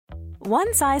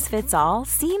One size fits all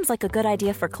seems like a good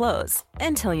idea for clothes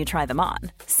until you try them on.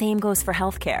 Same goes for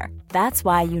healthcare. That's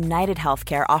why United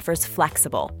Healthcare offers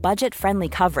flexible, budget-friendly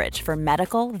coverage for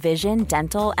medical, vision,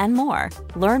 dental, and more.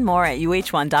 Learn more at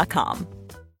uh1.com.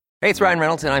 Hey, it's Ryan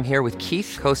Reynolds, and I'm here with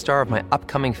Keith, co-star of my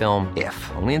upcoming film,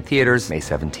 If, only in theaters May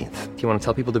 17th. Do you want to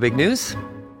tell people the big news?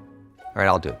 All right,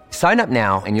 I'll do it. Sign up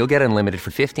now and you'll get unlimited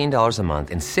for $15 a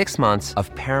month and 6 months of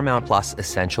Paramount Plus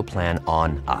Essential Plan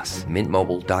on us.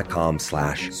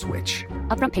 MintMobile.com/switch.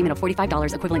 Upfront payment of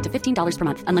 $45 equivalent to $15 per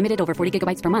month. Unlimited over 40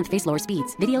 gigabytes per month. Face lower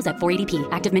speeds. Videos at 480p.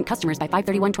 Active Mint customers by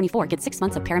 531.24 get 6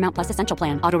 months of Paramount Plus Essential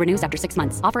Plan. Auto renews after 6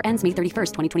 months. Offer ends May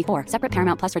 31st, 2024. Separate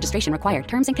Paramount Plus registration required.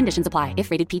 Terms and conditions apply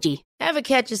if rated PG. Ever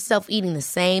catch yourself eating the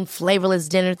same flavorless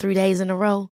dinner 3 days in a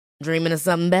row? Dreaming of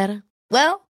something better?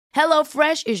 Well,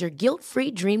 HelloFresh is your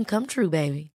guilt-free dream come true,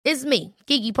 baby. It's me,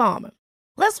 Keke Palmer.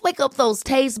 Let's wake up those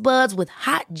taste buds with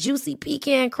hot, juicy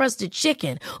pecan-crusted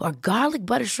chicken or garlic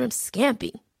butter shrimp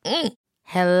scampi.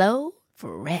 Hello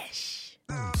Fresh.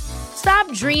 Stop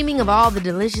dreaming of all the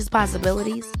delicious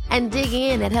possibilities and dig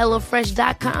in at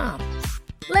HelloFresh.com.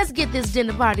 Let's get this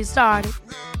dinner party started.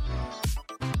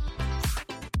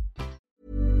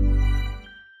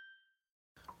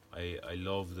 I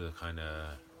love the kind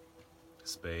of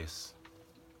space,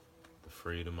 the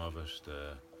freedom of it,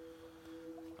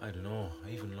 I don't know,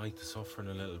 I even like the suffering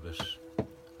a little bit.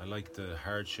 I like the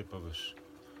hardship of it.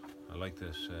 I like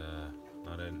that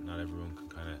not everyone can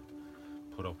kind of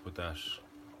put up with that.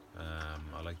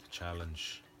 I like the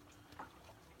challenge.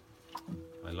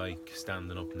 I like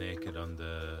standing up naked on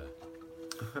the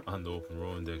open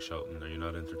rowing deck shouting, "Are you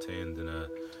not entertained?" in a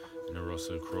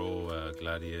Russell Crowe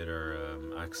gladiator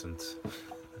accent.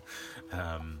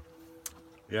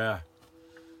 Yeah,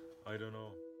 I don't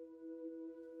know.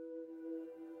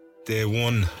 Day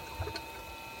one.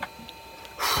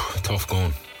 Tough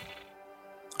going.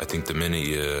 I think the minute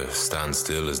you stand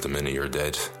still is the minute you're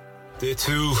dead. Day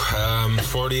two,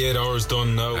 48 hours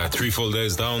done now. 3 full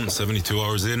days down, 72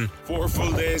 hours in. 4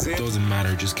 full days in. Doesn't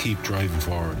matter, just keep driving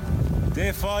forward.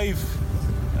 Day 5,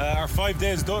 5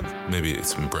 days done. Maybe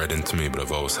it's been bred into me, but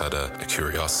I've always had a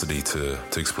curiosity to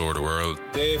explore the world.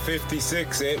 Day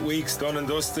 56, 8 weeks done and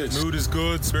dusted. Mood is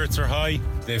good, spirits are high.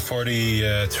 Day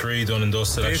 43, done and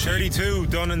dusted. Day 32,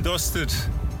 done and dusted.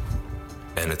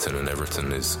 Anything and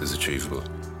everything is achievable.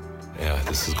 Yeah,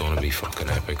 this is going to be fucking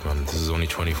epic, man. This is only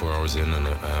 24 hours in and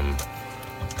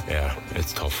yeah,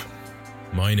 it's tough.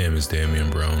 My name is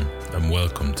Damien Brown and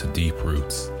welcome to Deep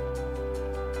Roots.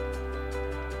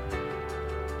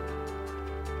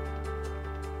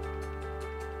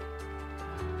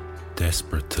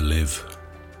 Desperate to live.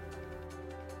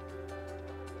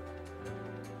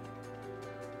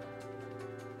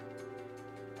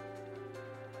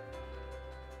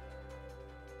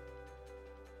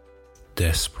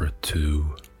 Desperate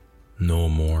to know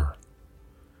more.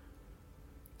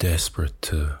 Desperate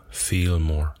to feel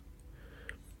more.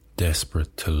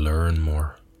 Desperate to learn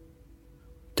more.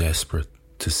 Desperate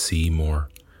to see more.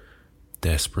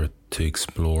 Desperate to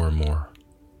explore more.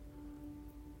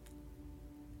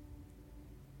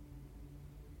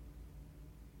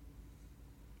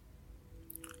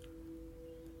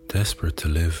 Desperate to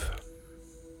live.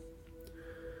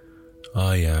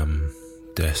 I am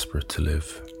desperate to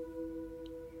live.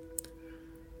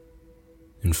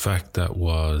 In fact, that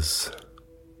was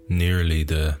nearly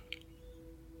the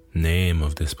name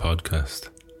of this podcast.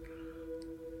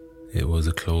 It was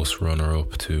a close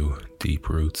runner-up to Deep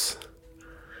Roots.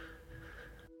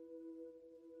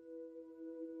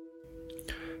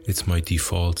 It's my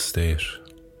default state.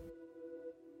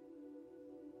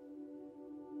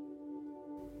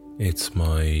 It's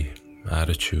my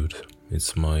attitude.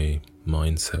 It's my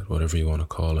mindset, whatever you want to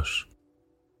call it.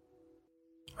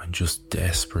 I'm just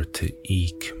desperate to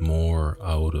eke more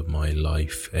out of my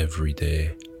life every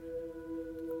day.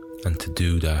 And to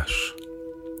do that,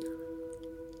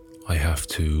 I have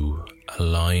to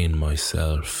align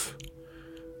myself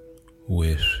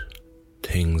with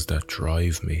things that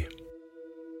drive me,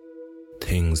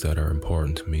 things that are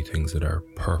important to me, things that are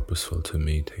purposeful to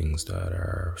me, things that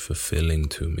are fulfilling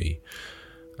to me.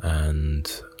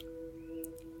 And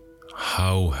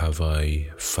how have I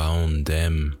found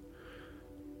them?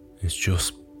 It's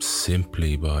just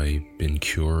simply by being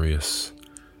curious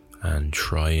and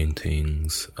trying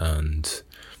things and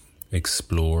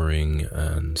exploring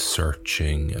and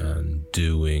searching and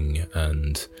doing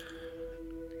and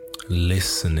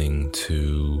listening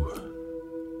to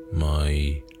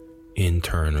my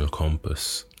internal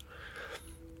compass,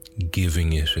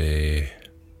 giving it a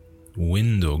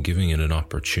window, giving it an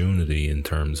opportunity in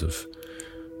terms of,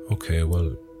 okay,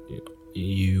 well,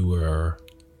 you are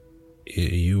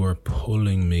you are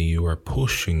pulling me, you are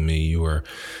pushing me, you are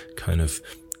kind of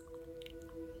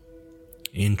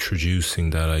introducing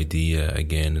that idea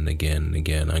again and again and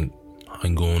again.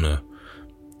 I'm going to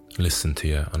listen to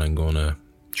you, and I'm going to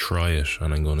try it,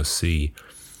 and I'm going to see.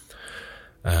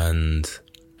 And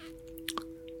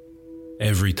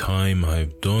every time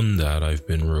I've done that, I've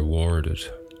been rewarded.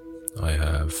 I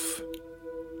have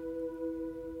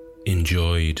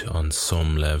enjoyed on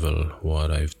some level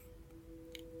what I've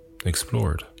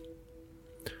explored.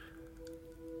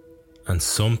 And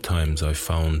sometimes I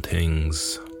found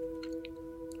things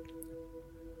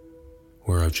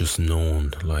where I've just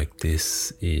known, like,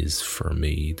 this is for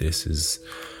me,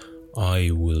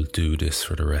 I will do this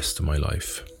for the rest of my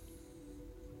life.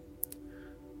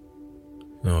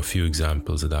 A few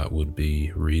examples of that would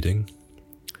be reading,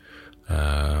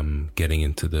 getting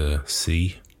into the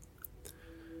sea,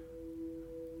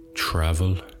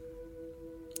 travel,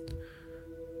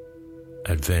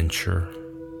 adventure,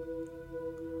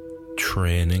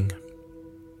 training.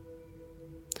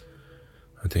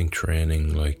 I think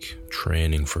training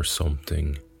for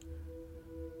something.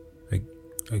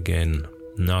 Again,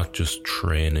 not just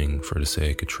training for the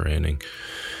sake of training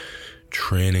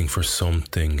for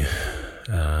something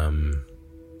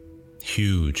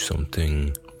huge,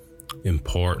 something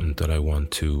important that I want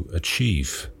to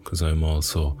achieve, because I'm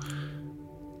also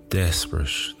desperate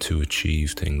to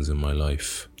achieve things in my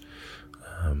life.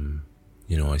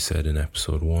 I said in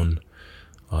episode 1,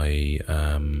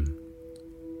 I'm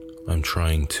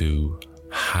trying to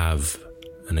have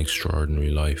an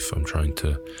extraordinary life. I'm trying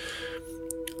to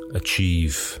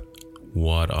achieve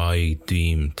what I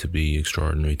deem to be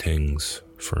extraordinary things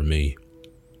for me.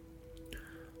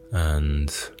 And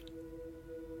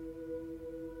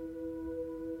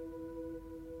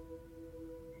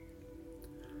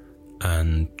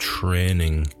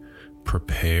training,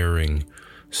 preparing,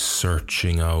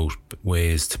 searching out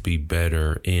ways to be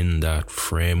better in that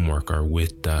framework or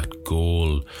with that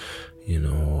goal,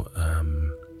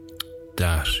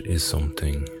 that is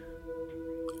something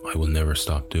I will never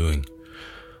stop doing.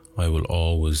 I will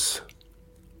always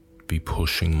be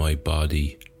pushing my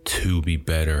body to be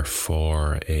better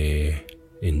for a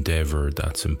endeavor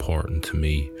that's important to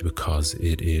me, because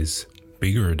it is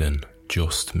bigger than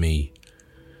just me.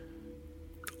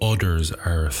 Others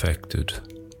are affected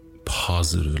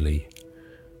positively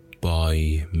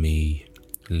by me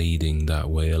leading that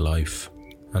way of life.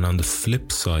 And on the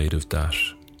flip side of that,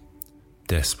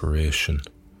 desperation,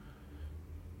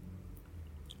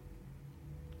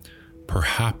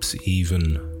 perhaps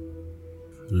even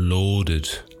loaded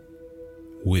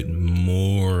with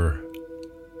more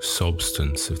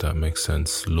substance, if that makes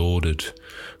sense, loaded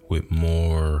with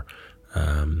more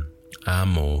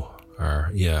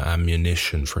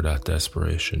ammunition for that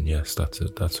desperation. Yes, that's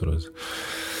it. That's what it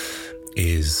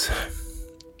is.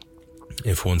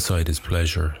 If one side is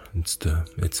pleasure,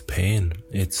 it's pain.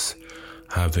 It's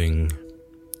having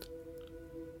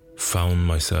found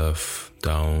myself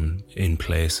down in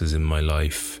places in my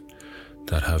life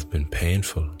that have been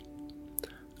painful.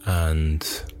 And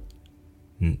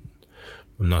I'm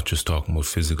not just talking about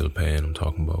physical pain, I'm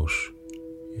talking about,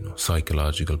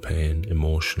 psychological pain,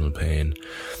 emotional pain.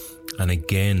 And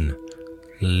again,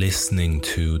 listening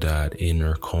to that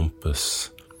inner compass,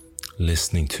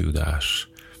 listening to that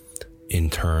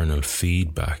internal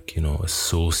feedback,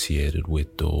 associated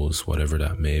with those, whatever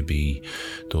that may be,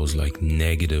 those like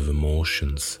negative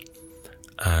emotions,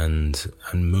 and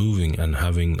moving and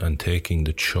having and taking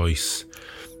the choice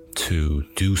to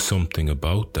do something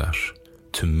about that,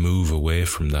 to move away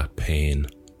from that pain,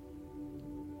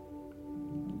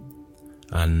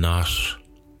 and not,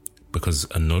 because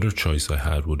another choice I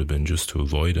had would have been just to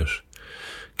avoid it,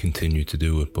 continue to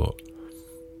do it, but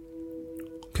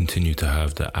continue to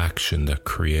have the action that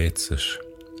creates it.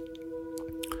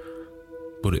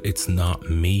 But it's not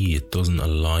me, it doesn't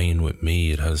align with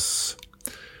me, it has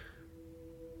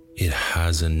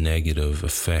a negative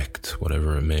effect,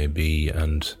 whatever it may be,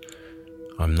 and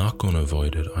I'm not going to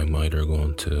avoid it. I'm either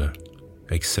going to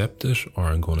accept it or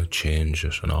I'm going to change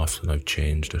it, and often I've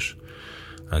changed it.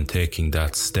 And taking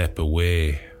that step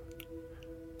away,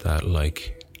 that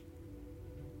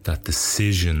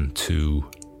decision to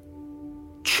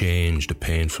change the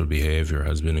painful behavior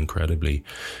has been incredibly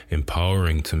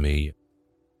empowering to me.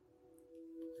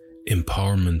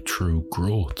 Empowerment through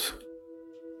growth.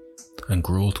 And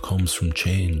growth comes from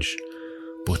change.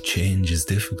 But change is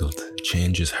difficult.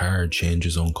 Change is hard. Change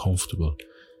is uncomfortable.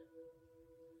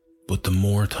 But the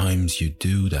more times you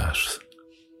do that,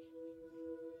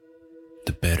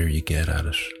 the better you get at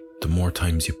it. The more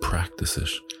times you practice it.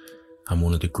 And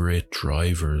one of the great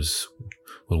drivers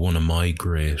one of my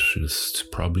greatest,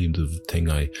 probably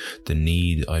the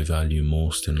need I value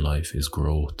most in life is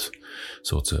growth.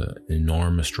 So it's an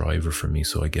enormous driver for me.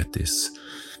 So I get this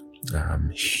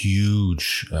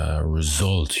huge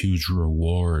result, huge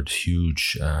reward,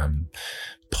 huge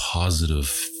positive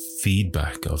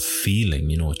feedback of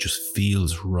feeling. It just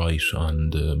feels right on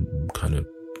the kind of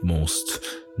most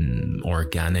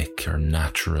organic or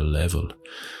natural level.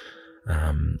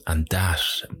 And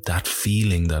that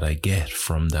feeling that I get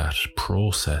from that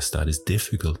process that is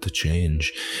difficult to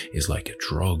change is like a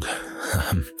drug.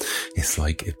 It's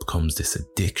like it becomes this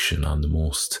addiction on the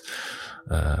most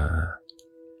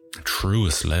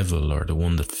truest level, or the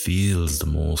one that feels the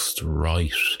most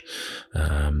right.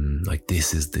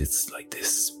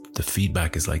 The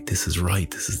feedback is like, this is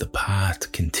right, this is the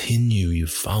path, continue, you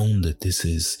found it, this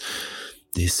is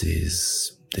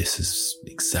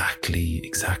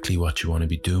exactly what you want to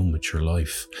be doing with your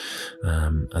life.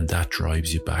 And that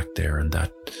drives you back there, and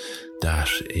that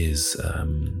is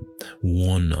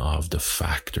one of the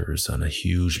factors, and a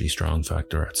hugely strong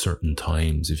factor at certain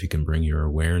times, if you can bring your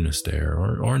awareness there,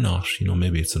 or not.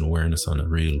 Maybe it's an awareness on a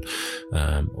real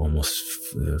almost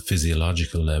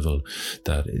physiological level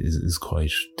that is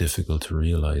quite difficult to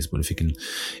realize. But if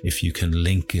you can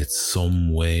link it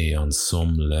some way, on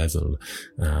some level,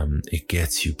 it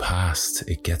gets you past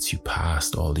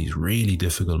all these really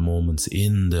difficult moments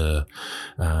in the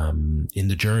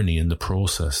journey, in the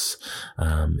process.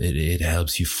 It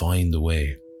helps you find the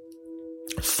way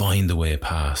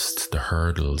past the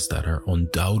hurdles that are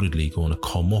undoubtedly going to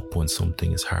come up when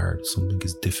something is hard, something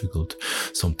is difficult,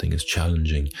 something is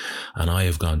challenging. And I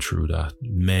have gone through that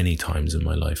many times in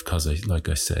my life, because like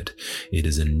I said, it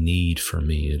is a need for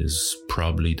me. It is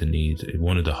probably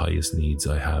one of the highest needs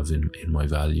I have in my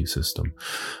value system.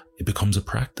 It becomes a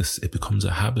practice, it becomes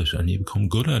a habit, and you become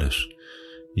good at it.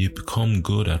 You become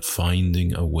good at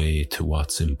finding a way to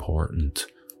what's important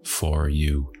for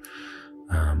you.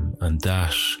 And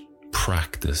that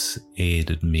practice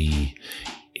aided me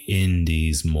in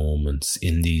these moments,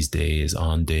 in these days,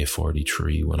 on day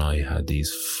 43, when I had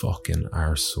these fucking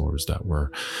arse sores that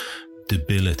were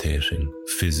debilitating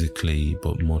physically,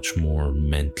 but much more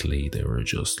mentally. They were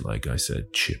just, like I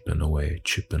said, chipping away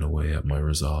at my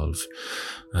resolve.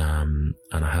 And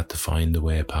I had to find a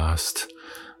way past.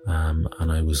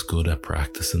 And I was good at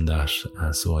practicing that,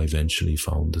 so I eventually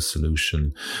found the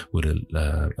solution with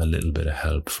a little bit of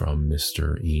help from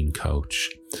Mr. Ian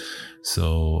Couch.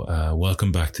 So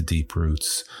welcome back to Deep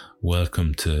Roots.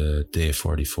 Welcome to day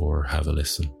 44. Have a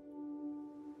listen.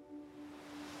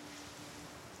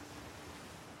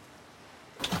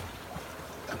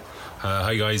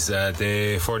 Hi guys,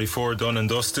 day 44 done and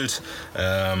dusted.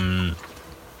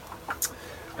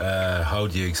 How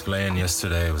do you explain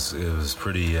yesterday? It was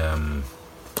pretty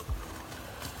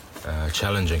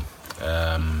challenging.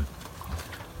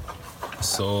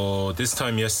 So this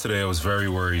time yesterday I was very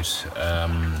worried.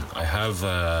 I have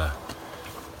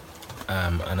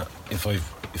and if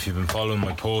you've been following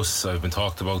my posts, I've been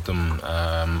talked about them.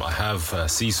 I have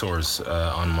sea sores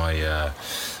on my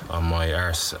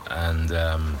arse, and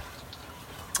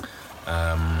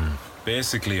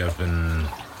basically I've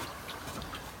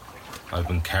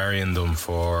been carrying them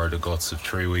for the guts of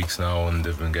 3 weeks now, and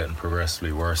they've been getting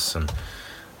progressively worse, and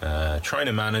trying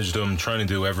to manage them, trying to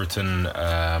do everything.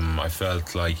 I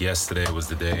felt like yesterday was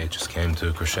the day it just came to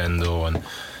a crescendo, and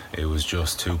it was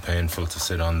just too painful to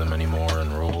sit on them anymore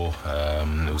and row.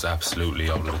 It was absolutely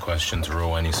out of the question to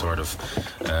row any sort of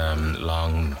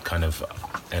long kind of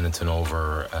anything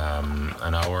over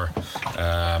an hour.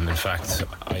 In fact,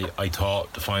 I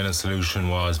thought the final solution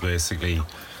was basically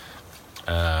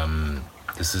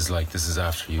this is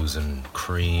after using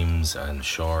creams and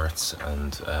shorts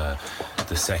and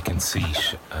the second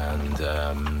seat and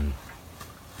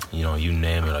you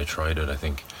name it, I tried it, I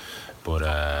think. But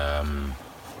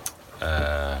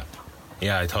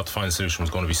I thought the final solution was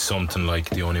going to be something like,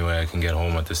 the only way I can get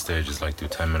home at this stage is like do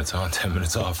 10 minutes on, 10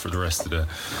 minutes off for the rest of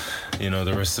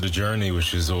the journey,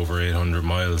 which is over 800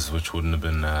 miles, which wouldn't have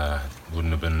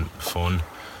been fun.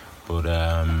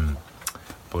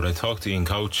 But I talked to Ian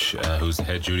Couch, who's the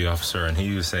head duty officer, and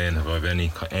he was saying if I have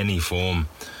any foam,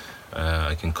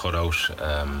 I can cut out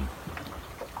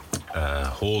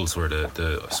holes where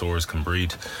the sores can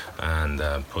breathe, and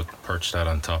perch that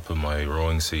on top of my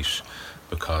rowing seat,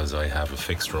 because I have a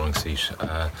fixed rowing seat.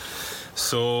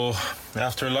 So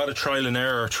after a lot of trial and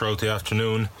error throughout the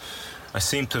afternoon, I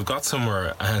seem to have got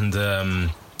somewhere, and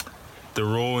the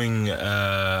rowing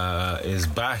is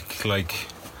back. Like,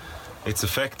 it's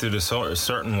affected a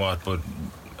certain what, but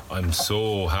I'm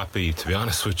so happy, to be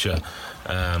honest with you.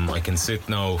 I can sit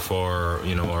now for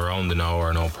around an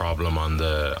hour, no problem, on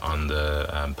the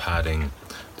padding,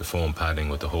 the foam padding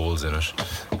with the holes in it,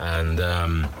 and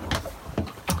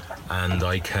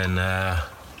I can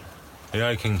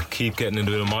I can keep getting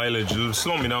into the mileage. It'll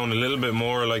slow me down a little bit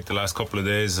more. Like the last couple of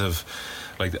days have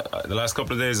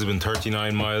been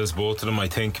 39 miles, both of them, I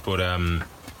think, but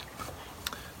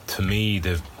to me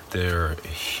they're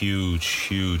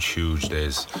huge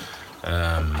days.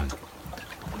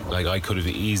 Like I could have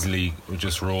easily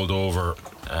just rolled over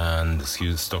and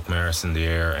stuck my arse in the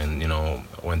air and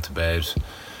went to bed,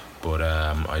 but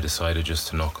I decided just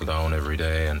to knuckle down every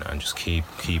day and just keep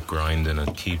grinding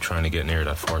and keep trying to get near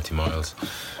that 40 miles.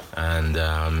 And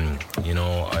I'm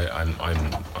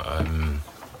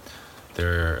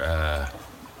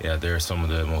they're some of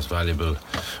the most valuable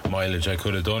mileage I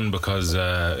could have done, because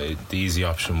the easy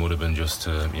option would have been just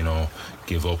to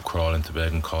give up, crawl into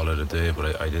bed and call it a day,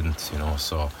 but I didn't,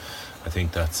 so I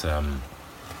think that's a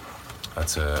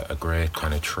great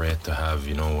kind of trait to have,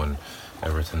 when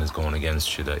everything is going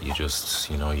against you, that you just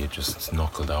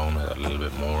knuckle down a little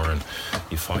bit more, and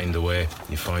you find a way,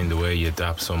 you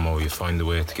adapt somehow, you find a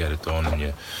way to get it done, and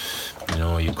you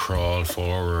crawl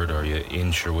forward or you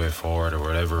inch your way forward or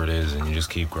whatever it is, and you just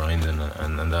keep grinding,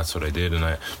 and that's what I did, and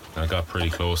I got pretty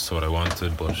close to what I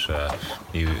wanted, but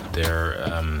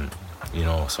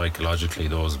psychologically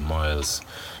those miles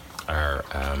are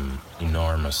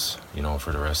enormous,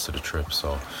 for the rest of the trip,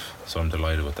 so I'm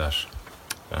delighted with that.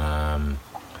 I'm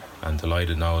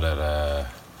delighted now that there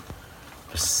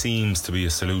seems to be a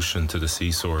solution to the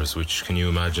sea sores, which, can you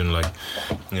imagine,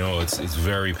 it's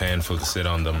very painful to sit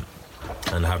on them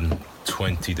and having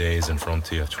 20 days in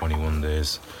front of you, 21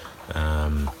 days.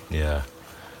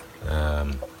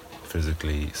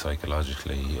 Physically,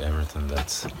 psychologically, everything,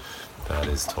 that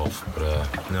is tough, but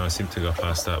I seem to go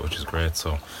past that, which is great,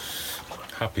 so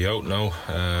happy out now.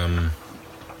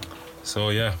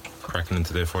 Cracking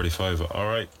into day 45. All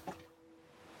right.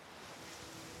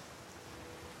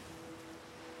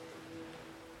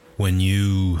 When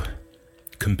you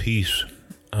compete,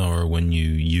 or when you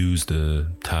use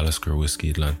the Talisker Whiskey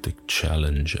Atlantic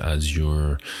Challenge as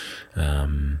your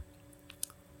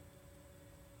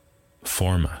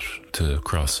format to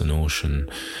cross an ocean,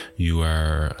 you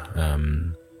are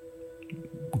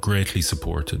greatly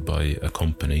supported by a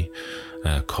company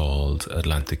called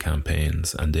Atlantic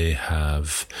Campaigns, and they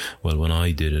have, when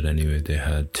I did it anyway, they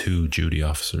had 2 duty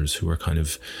officers who were kind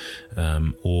of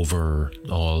over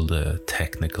all the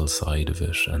technical side of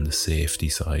it and the safety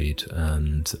side,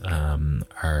 and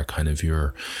are kind of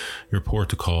your port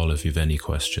to call if you have any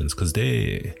questions, because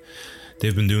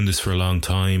they've been doing this for a long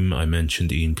time. I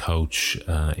mentioned Ian Couch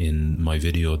in my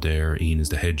video there. Ian is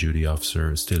the head duty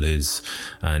officer, still is.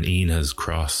 And Ian has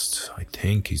crossed, I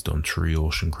think he's done 3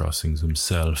 ocean crossings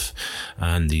himself.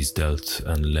 And he's dealt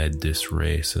and led this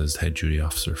race as head duty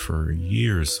officer for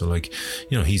years. So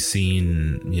he's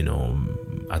seen,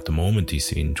 at the moment he's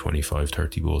seen 25,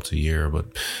 30 boats a year. But,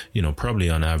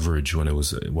 probably on average, when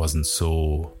it wasn't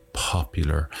so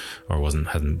popular or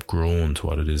hadn't grown to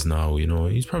what it is now,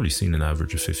 he's probably seen an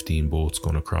average of 15 boats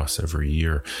going across every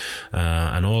year,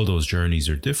 and all those journeys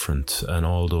are different, and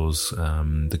all those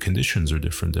the conditions are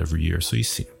different every year, so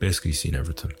he's basically seen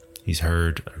everything. He's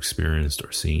heard, experienced,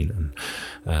 or seen,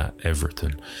 and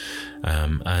everything.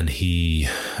 And he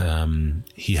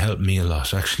helped me a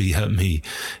lot. Actually, he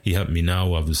helped me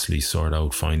now, obviously,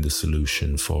 find the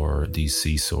solution for these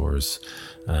sea sores.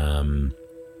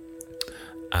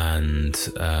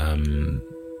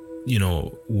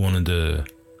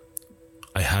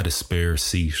 I had a spare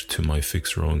seat to my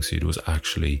fixed rowing seat. It was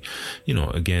actually,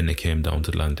 again, it came down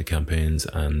to Atlantic Campaigns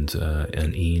and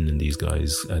Ian and these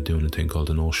guys doing a thing called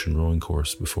an ocean rowing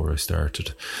course before I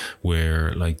started,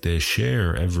 where they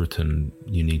share everything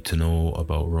you need to know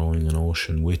about rowing an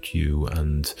ocean with you,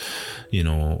 and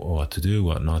what to do,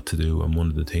 what not to do. And one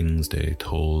of the things they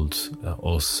told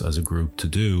us as a group to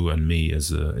do, and me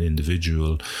as an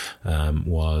individual,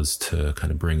 was to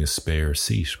kind of bring a spare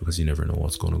seat, because you never know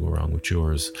what's going to go wrong with yours.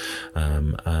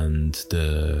 And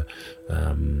the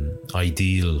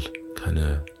ideal kind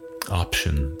of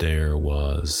option there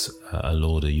was a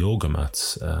load of yoga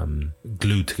mats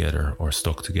glued together or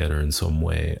stuck together in some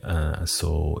way,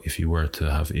 so if you were to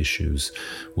have issues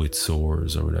with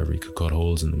sores or whatever, you could cut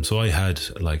holes in them. So I bought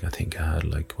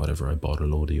a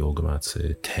load of yoga mats,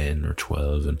 10 or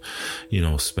 12, and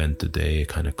spent the day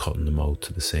kind of cutting them out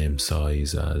to the same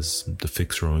size as the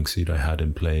fixed rowing seat I had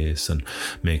in place, and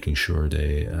making sure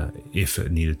they if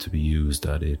it needed to be used,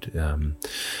 that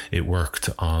it worked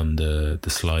on the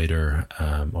slider slider,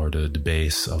 or the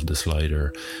base of the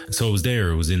slider. So it was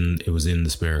there. It was in the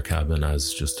spare cabin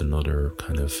as just another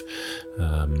kind of,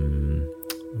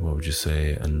 what would you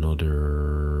say,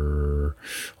 another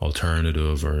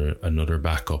alternative or another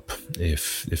backup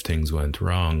if things went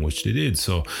wrong, which they did.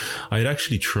 So I had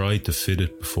actually tried to fit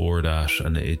it before that,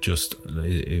 and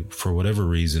it for whatever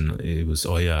reason, it was,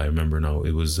 I remember now,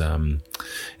 it was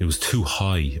too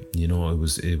high, you know,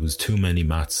 it was too many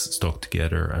mats stuck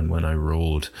together, and when I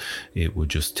rode it would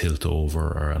just tilt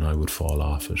over, and I would fall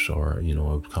off it, or, you know,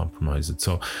 I would compromise it.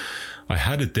 So I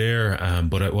had it there,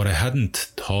 but what I hadn't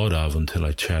thought of until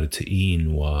I chatted to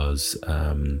Ian was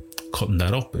cutting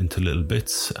that up into little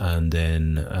bits, and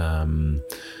then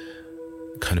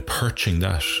kind of perching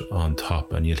that on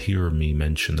top. And you'll hear me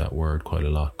mention that word quite a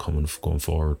lot going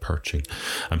forward, perching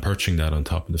that on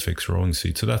top of the fixed rowing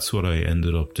seat. So that's what I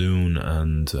ended up doing,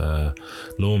 and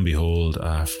lo and behold,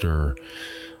 after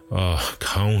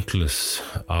countless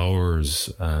hours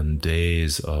and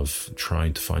days of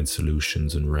trying to find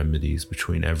solutions and remedies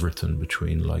between everything,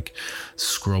 between like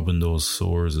scrubbing those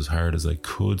sores as hard as I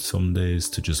could some days,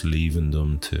 to just leaving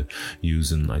them, to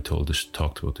using, I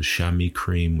talked about the chamois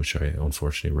cream, which I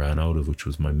unfortunately ran out of, which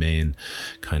was my main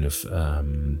kind of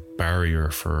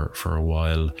barrier for a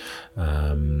while,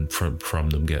 from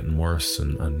them getting worse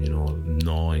and you know,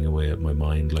 gnawing away at my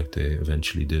mind like they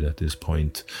eventually did at this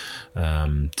point,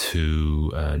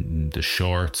 to the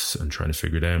shorts and trying to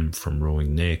figure them, from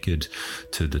rowing naked,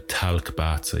 to the talc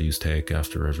baths I used to take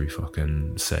after every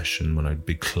fucking session when I had a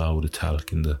big cloud of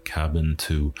talc in the cabin,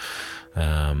 to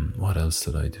what else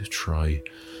did I try?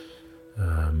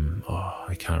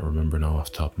 I can't remember now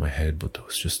off the top of my head, but there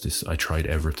was just this, I tried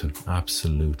everything,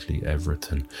 absolutely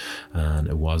everything, and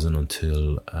it wasn't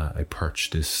until I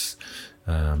perched this,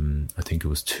 I think it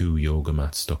was 2 yoga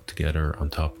mats stuck together on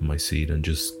top of my seat, and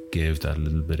just gave that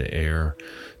little bit of air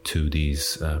to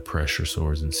these pressure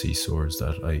sores and C-sores,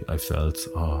 that I felt,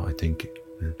 I think,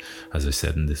 as I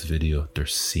said in this video, there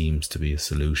seems to be a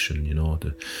solution, you know,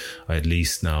 at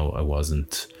least now I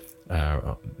wasn't,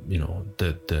 you know,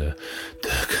 the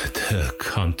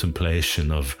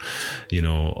contemplation of, you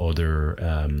know, other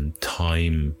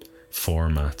time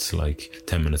formats like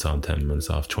 10 minutes on, 10 minutes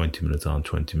off, 20 minutes on,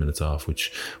 20 minutes off,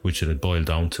 which it had boiled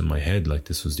down to in my head like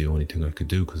this was the only thing I could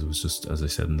do, because it was just, as I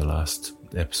said in the last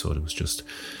episode, it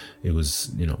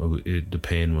was you know, the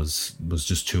pain was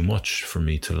just too much for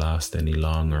me to last any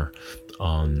longer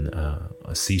on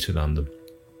seated on them.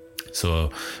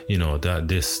 So, you know, that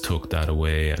this took that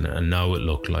away, and now it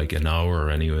looked like an hour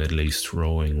anyway, at least,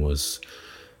 rowing was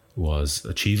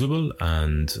achievable.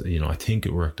 And, you know, I think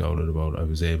it worked out at about, I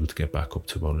was able to get back up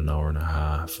to about an hour and a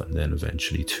half, and then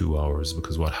eventually 2 hours,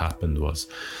 because what happened was,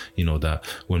 you know, that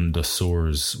when the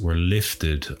sores were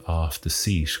lifted off the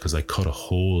seat, because I cut a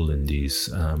hole in these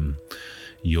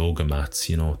yoga mats,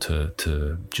 you know,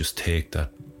 to just take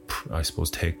that, I suppose,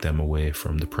 take them away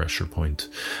from the pressure point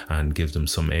and give them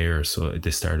some air, so they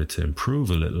started to improve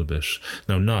a little bit.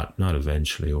 Now, not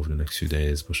eventually over the next few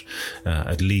days, but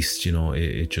at least, you know,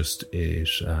 it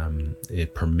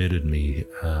permitted me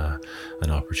an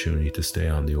opportunity to stay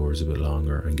on the oars a bit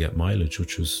longer and get mileage,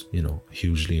 which was, you know,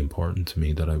 hugely important to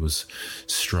me, that I was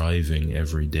striving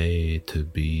every day to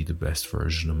be the best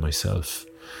version of myself.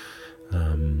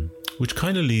 Which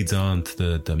kind of leads on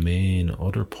to the main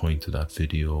other point of that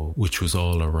video, which was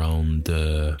all around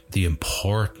the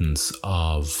importance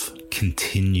of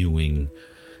continuing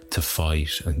to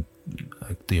fight, and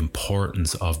the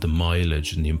importance of the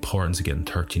mileage, and the importance of getting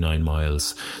 39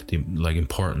 miles, the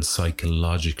importance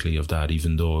psychologically of that,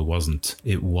 even though it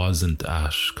wasn't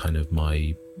at kind of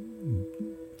my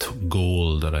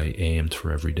goal that I aimed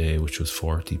for every day, which was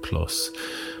 40 plus,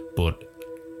 but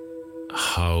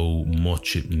how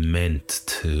much it meant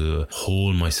to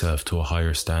hold myself to a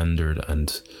higher standard.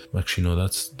 And actually, no,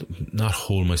 that's not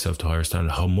hold myself to a higher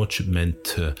standard, how much it meant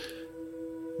to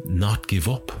not give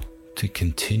up, to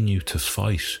continue to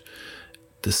fight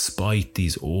despite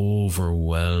these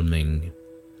overwhelming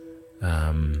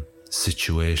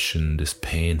situation, this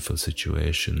painful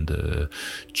situation, the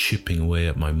chipping away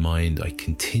at my mind. I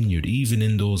continued, even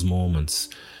in those moments,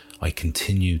 I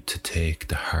continued to take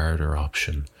the harder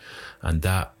option. And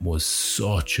that was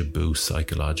such a boost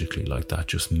psychologically. Like, that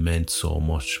just meant so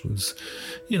much. It was,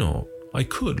 you know, I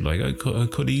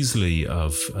could easily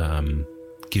have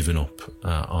given up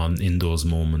in those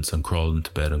moments and crawled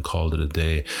into bed and called it a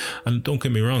day. And don't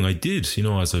get me wrong, I did, you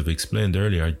know, as I've explained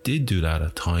earlier, I did do that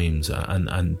at times,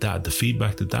 and that the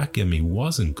feedback that gave me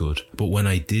wasn't good. But when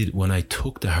I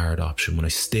took the hard option, when I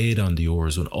stayed on the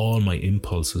oars, when all my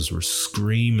impulses were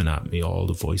screaming at me, all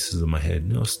the voices in my head,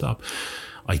 no, stop,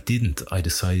 I didn't. I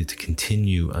decided to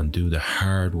continue and do the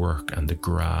hard work and the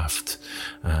graft,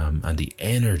 and the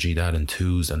energy that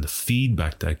enthused, and the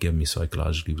feedback that gave me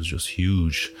psychologically was just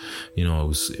huge. You know, it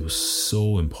was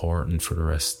so important for the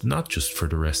rest, not just for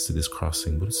the rest of this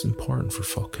crossing, but it's important for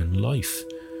fucking life.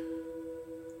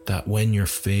 That when you're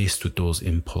faced with those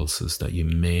impulses, that you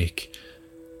make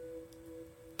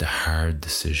the hard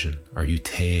decision, or you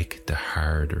take the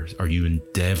harder, or you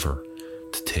endeavour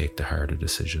to take the harder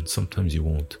decision. Sometimes you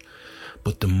won't.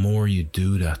 But the more you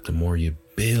do that, the more you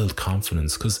build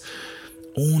confidence, because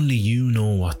only you know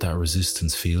what that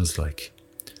resistance feels like.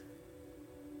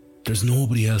 There's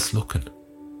nobody else looking.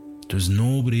 There's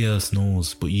nobody else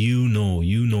knows, but you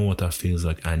know what that feels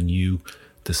like, and you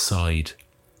decide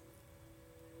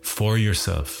for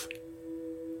yourself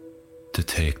to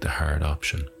take the hard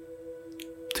option,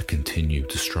 to continue,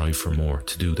 to strive for more,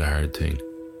 to do the hard thing.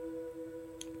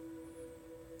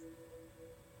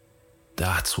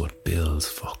 That's what builds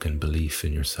fucking belief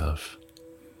in yourself.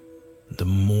 The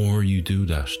more you do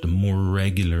that, the more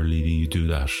regularly you do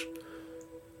that,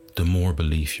 the more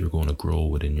belief you're going to grow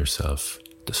within yourself,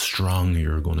 the stronger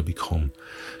you're going to become,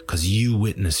 because you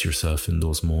witness yourself in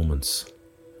those moments.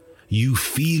 You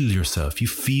feel yourself, you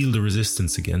feel the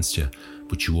resistance against you,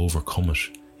 but you overcome it.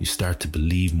 You start to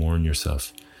believe more in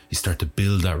yourself. You start to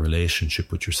build that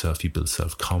relationship with yourself. You build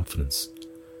self-confidence.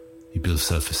 You build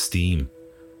self-esteem.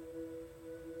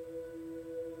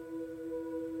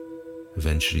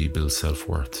 Eventually you build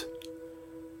self-worth.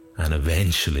 And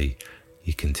eventually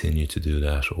you continue to do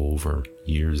that over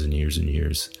years and years and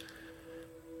years.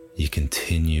 You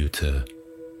continue to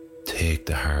take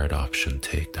the hard option,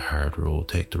 take the hard road,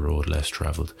 take the road less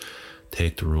travelled,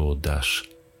 take the road that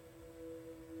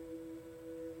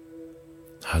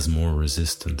has more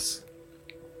resistance.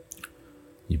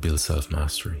 You build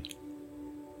self-mastery.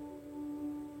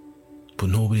 But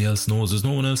nobody else knows. There's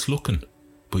no one else looking.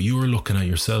 But you are looking at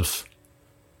yourself.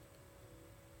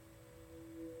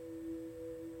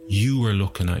 You are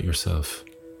looking at yourself.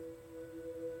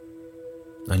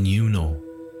 And you know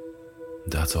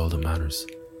that's all that matters.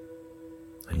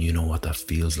 And you know what that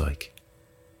feels like.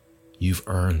 You've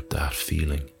earned that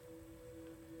feeling.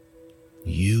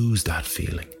 Use that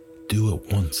feeling. Do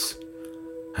it once.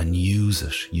 And use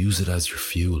it. Use it as your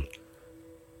fuel.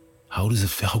 How does it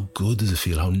feel? How good does it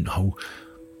feel?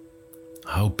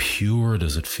 How pure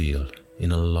does it feel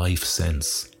in a life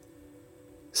sense?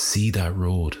 See that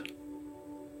road.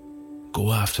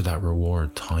 Go after that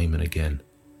reward time and again.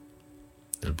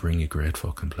 It'll bring you great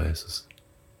fucking places.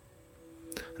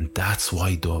 And that's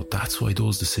why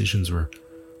those decisions were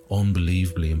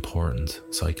unbelievably important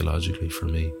psychologically for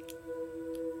me.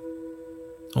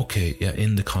 Okay, yeah,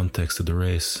 in the context of the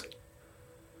race.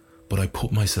 But I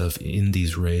put myself in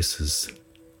these races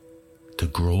to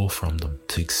grow from them,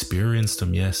 to experience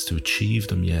them, yes, to achieve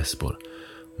them, yes, but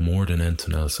more than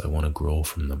anything else, I want to grow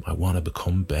from them. I want to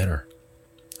become better,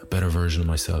 a better version of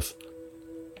myself.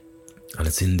 And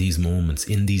it's in these moments,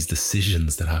 in these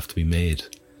decisions that have to be made,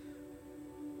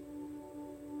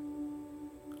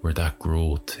 where that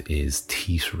growth is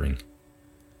teetering.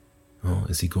 Oh,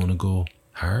 is he going to go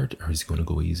hard or is he going to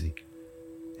go easy?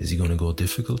 Is he going to go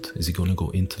difficult? Is he going to go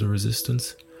into the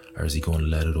resistance? Or is he going to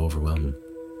let it overwhelm him?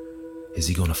 Is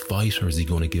he going to fight or is he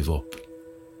going to give up?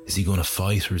 Is he going to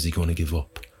fight or is he going to give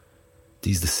up?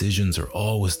 These decisions are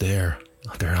always there.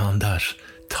 They're on that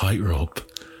tightrope.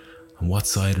 And what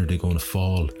side are they going to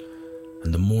fall?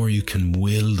 And the more you can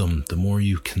will them, the more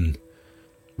you can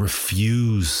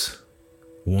refuse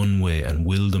one way and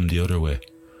will them the other way.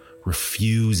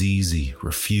 Refuse easy,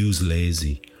 refuse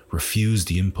lazy, refuse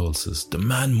the impulses.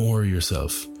 Demand more of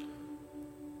yourself.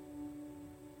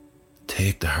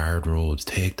 Take the hard road,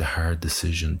 take the hard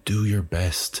decision. Do your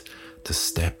best to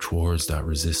step towards that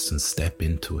resistance, step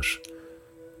into it.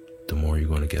 The more you're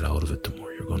going to get out of it, the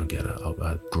more you're going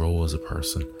to grow as a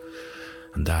person.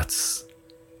 And that's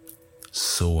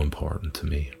so important to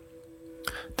me.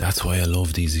 That's why I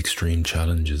love these extreme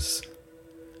challenges.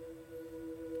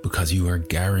 Because you are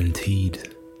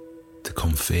guaranteed to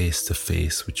come face to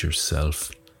face with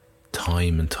yourself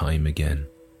time and time again.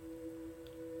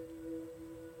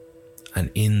 And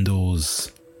in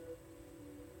those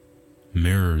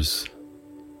mirrors,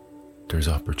 there's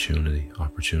opportunity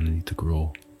to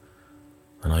grow.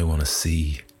 And I want to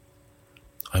see.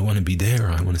 I want to be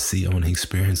there. I want to see. I want to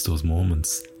experience those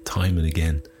moments time and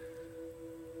again.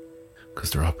 Because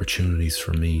they're opportunities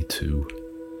for me to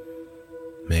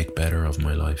make better of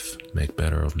my life, make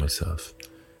better of myself,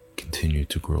 continue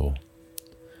to grow.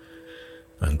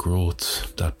 And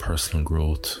growth, that personal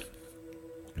growth,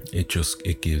 it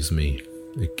gives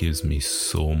me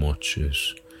so much.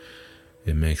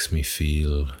 it makes me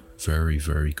feel very,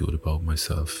 very good about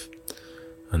myself.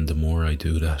 And the more I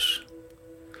do that,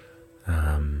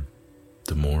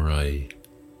 the more I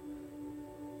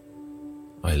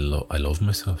love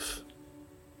myself.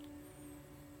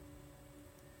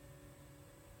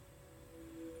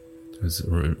 It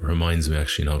reminds me,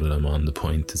 actually, now that I'm on the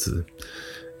point,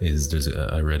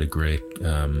 I read a great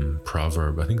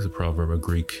proverb. I think it's a proverb, a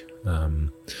Greek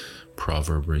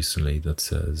proverb recently that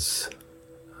says,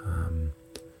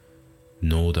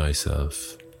 know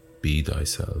thyself, be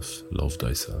thyself, love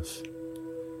thyself.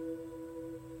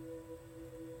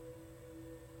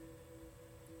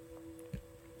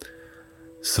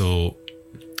 So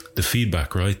the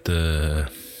feedback, right? The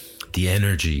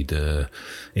energy, the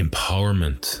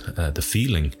empowerment, the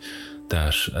feeling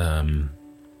that,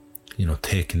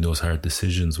 taking those hard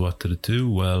decisions, what did it do?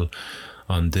 Well,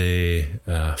 on day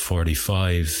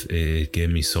 45, it gave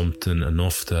me something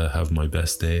enough to have my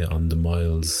best day on the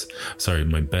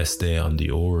my best day on the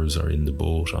oars, or in the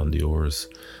boat on the oars,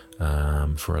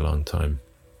 for a long time.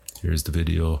 Here's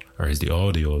the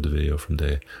audio of the video from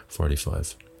day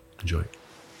 45. Enjoy.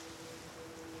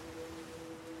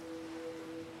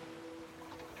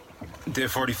 Day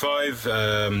 45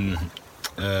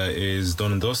 is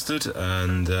done and dusted,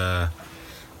 and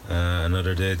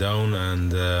another day down,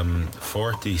 and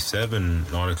 47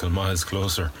 nautical miles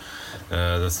closer.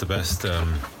 That's the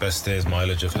best day's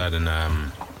mileage I've had in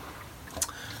a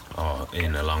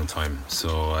long time.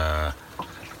 So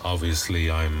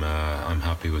obviously I'm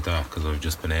happy with that, because I've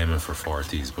just been aiming for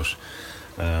 40s, but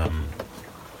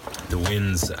the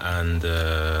winds and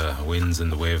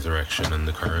the wave direction and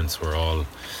the currents were all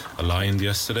aligned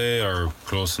yesterday, or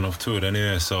close enough to it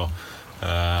anyway, so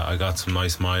I got some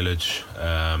nice mileage,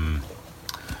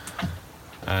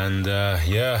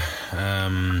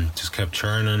 just kept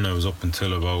churning. I was up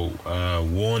until about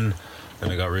 1,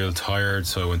 and I got real tired,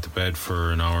 so I went to bed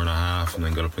for an hour and a half, and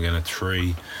then got up again at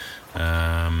 3,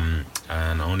 and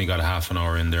I only got a half an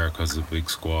hour in there because the big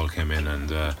squall came in,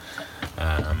 and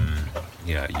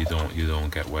you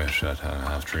don't get wet at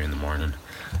 3:30 in the morning,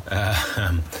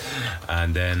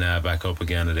 and then back up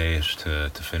again at 8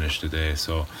 to finish the day.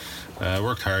 So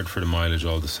worked hard for the mileage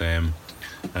all the same.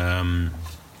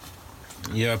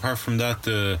 Apart from that,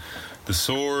 the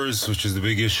sores, which is the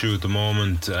big issue at the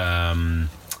moment,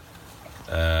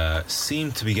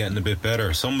 seem to be getting a bit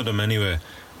better. Some of them anyway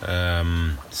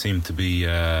seem to be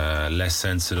less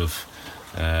sensitive.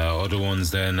 Other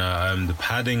ones then, the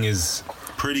padding is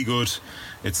pretty good.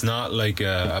 It's not like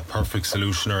a perfect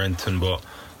solution or anything, but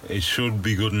it should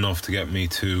be good enough to get me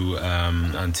to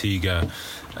Antigua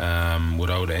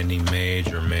without any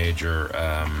major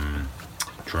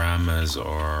dramas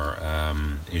or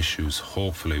issues.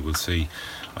 Hopefully, we'll see.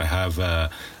 I have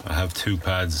 2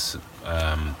 pads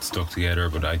stuck together,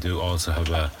 but I do also have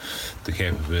the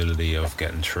capability of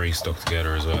getting 3 stuck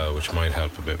together as well, which might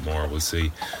help a bit more. We'll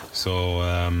see. So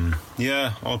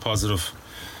all positive.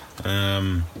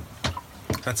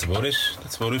 That's about it,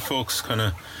 folks. Kind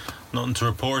of nothing to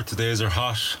report. The days are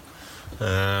hot.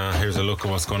 Here's a look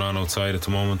at what's going on outside at the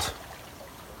moment.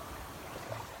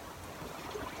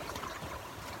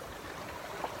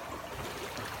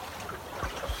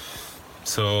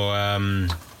 So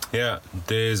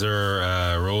days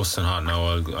are roasting hot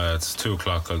now. It's 2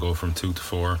 o'clock. I'll go from 2 to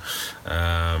 4,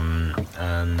 and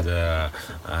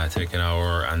take an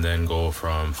hour, and then go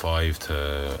from 5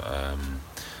 to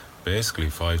basically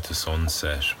 5 to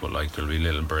sunset. But like, there'll be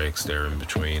little breaks there in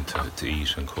between to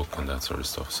eat and cook and that sort of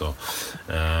stuff. So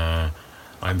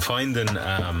I'm finding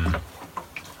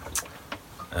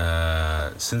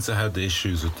since I had the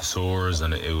issues with the sores,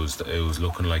 and it was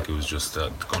looking like it was just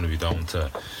going to be down to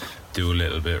do a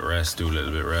little bit rest.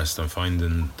 I'm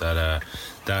finding that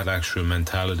that actual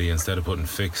mentality, instead of putting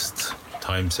fixed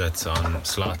time sets on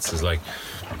slots, is like,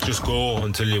 just go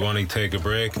until you want to take a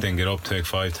break, then get up, take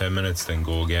 5-10 minutes, then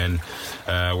go again.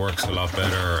 Works a lot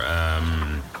better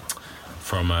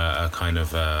from a kind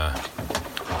of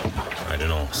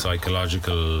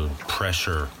psychological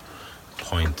pressure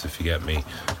point, if you get me.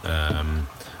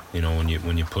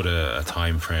 When you put a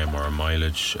time frame or a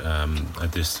mileage, a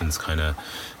distance kind of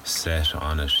set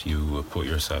on it, you put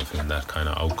yourself in that kind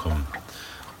of outcome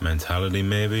mentality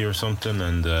maybe, or something,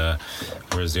 and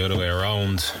whereas the other way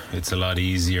around, it's a lot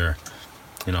easier.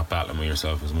 You're not battling with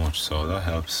yourself as much, so that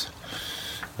helps.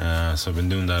 So I've been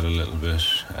doing that a little bit,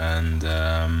 and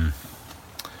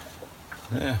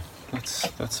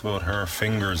that's about her.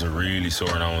 Fingers are really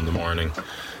sore now in the morning.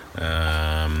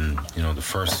 The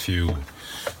first few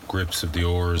grips of the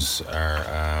oars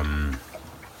are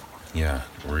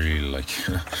really, like,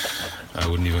 I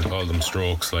wouldn't even call them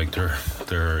strokes. Like,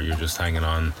 they're you're just hanging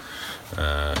on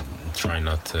Try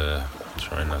not to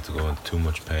go into too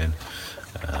much pain.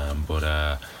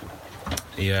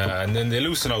 Yeah, and then they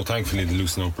loosen out. Thankfully, they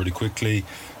loosen out pretty quickly.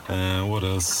 What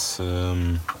else?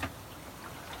 There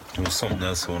was something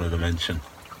else I wanted to mention.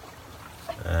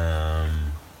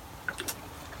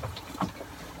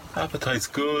 Appetite's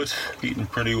good, eating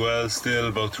pretty well still.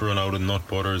 About to run out of nut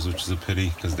butters, which is a pity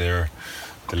because they're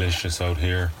delicious out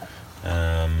here.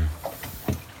 And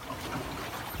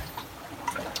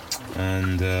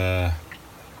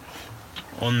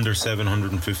under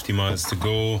 750 miles to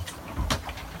go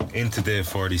into day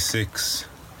 46,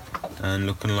 and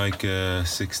looking like a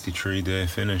 63-day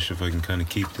finish if I can kind of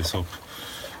keep this up.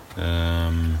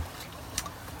 And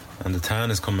the tan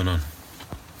is coming on.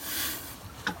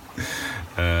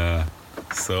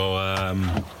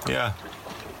 Yeah,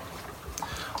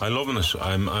 I'm loving it.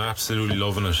 I'm absolutely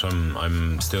loving it.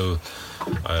 I'm still.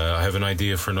 I have an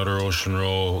idea for another ocean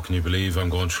row. Can you believe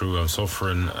I'm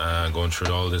suffering, going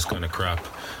through all this kind of crap,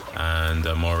 and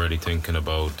I'm already thinking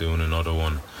about doing another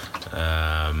one.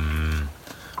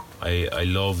 I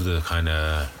love the kind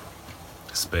of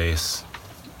space,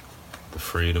 the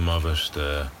freedom of it.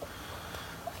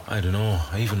 I don't know.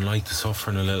 I even like the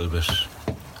suffering a little bit.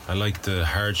 I like the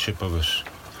hardship of it.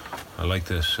 I like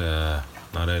that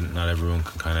not everyone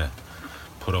can kind of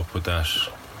put up with that.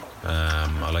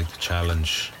 I like the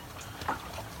challenge.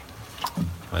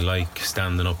 I like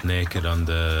standing up naked on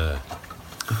the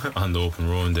open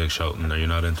rowing deck shouting, "Are you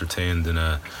not entertained?" in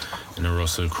a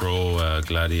Russell Crowe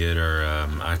gladiator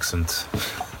accent.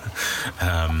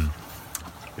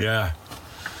 Yeah,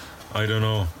 I don't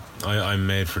know. I'm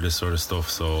made for this sort of stuff,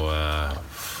 so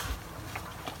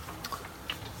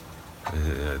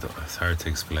it's hard to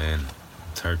explain.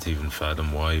 It's hard to even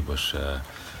fathom why, but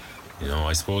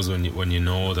I suppose when you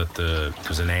know that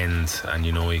there's an end, and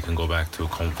you can go back to a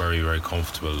very, very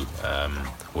comfortable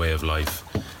way of life,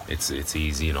 it's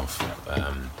easy enough,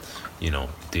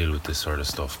 deal with this sort of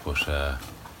stuff. But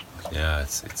yeah,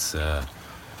 it's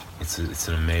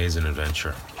an amazing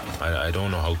adventure. I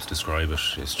don't know how to describe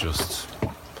it. It's just,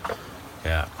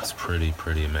 yeah, it's pretty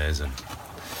amazing.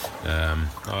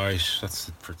 Alright, that's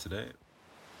it for today.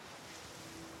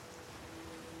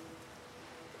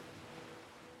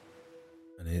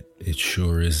 And it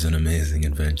sure is an amazing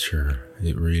adventure.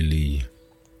 It really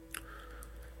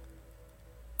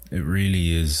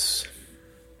is.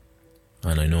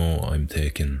 And I know I'm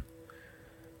taking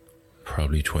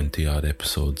probably 20 odd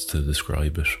episodes to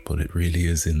describe it, but it really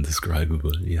is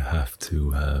indescribable. You have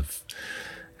to have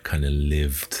kind of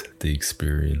lived the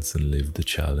experience and lived the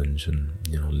challenge and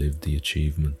lived the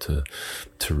achievement to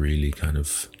really kind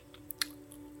of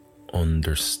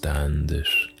understand it.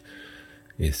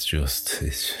 It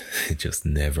just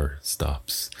never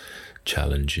stops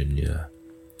challenging you,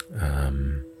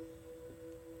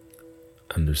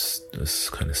 and there's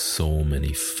kind of so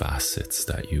many facets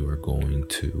that you are going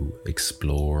to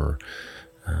explore,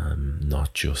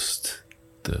 not just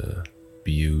the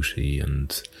beauty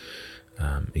and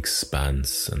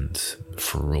expanse and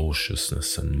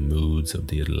ferociousness and moods of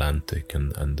the Atlantic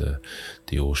and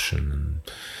the ocean,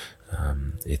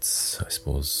 and it's, I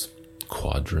suppose,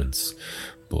 quadrants,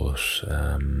 but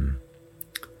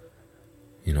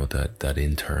that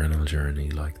internal journey,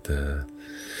 like the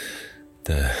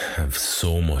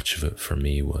so much of it for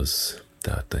me was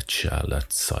that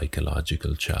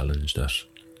psychological challenge that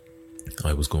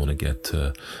I was going to get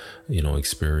to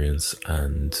experience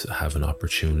and have an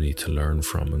opportunity to learn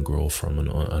from and grow from and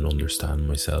understand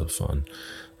myself on,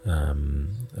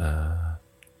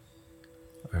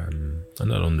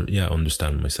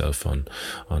 understand myself on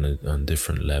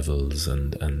different levels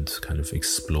and kind of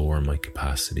explore my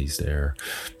capacities there,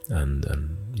 and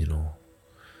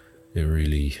it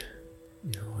really,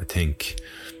 I think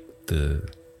the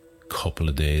couple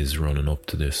of days running up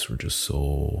to this were just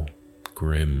so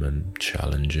grim and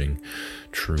challenging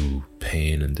through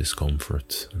pain and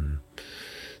discomfort, and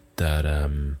that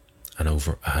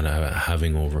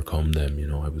having overcome them,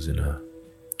 I was in a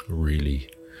really,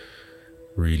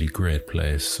 really great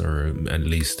place, or at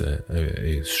least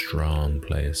a strong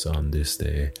place on this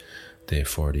day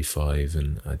 45,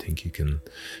 and I think you can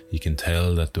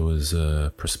tell that there was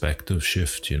a perspective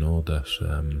shift, that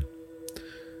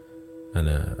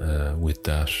with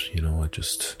that, I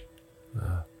just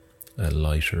a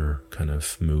lighter kind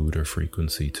of mood or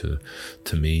frequency to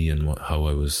me and how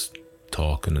I was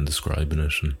talking and describing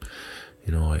it, and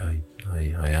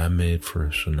I am made for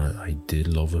it, and I did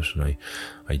love it, and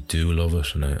I do love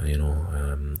it,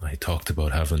 and I talked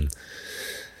about having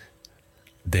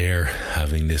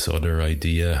this other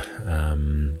idea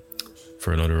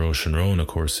for another Ocean Row, and of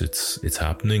course it's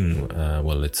happening.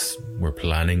 We're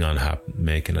planning on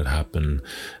making it happen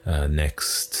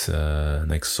next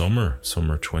summer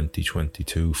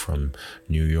 2022, from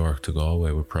New York to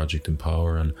Galway with Project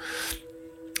Empower and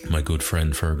my good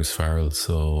friend Fergus Farrell.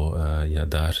 So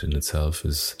that in itself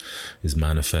is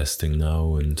manifesting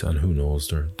now, and who knows,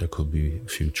 there could be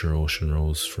future Ocean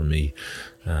Rows for me,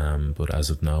 but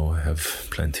as of now I have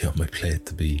plenty on my plate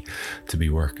to be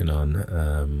working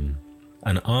on,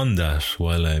 and on that,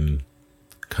 while I'm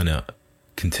kind of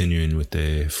continuing with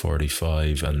the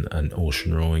 45 and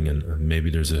ocean rowing, and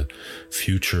maybe there's a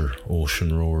future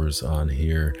ocean rowers on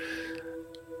here,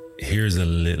 here's a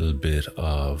little bit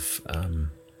of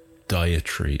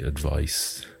dietary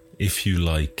advice. If you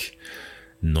like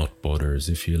nut butters,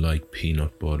 if you like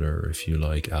peanut butter, if you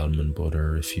like almond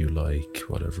butter, if you like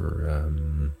whatever,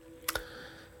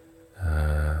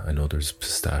 I know there's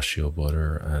pistachio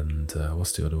butter and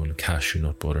what's the other one, cashew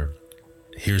nut butter.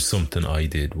 Here's something I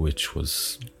did, which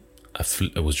was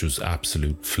it was just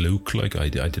absolute fluke. Like I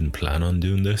didn't plan on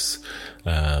doing this,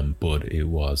 but it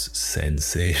was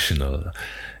sensational.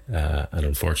 And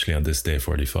unfortunately on this day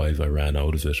 45 I ran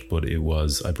out of it, but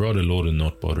I brought a load of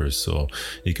nut butters. So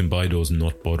you can buy those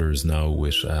nut butters now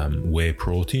with whey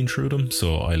protein through them.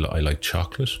 So I like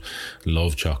chocolate,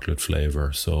 love chocolate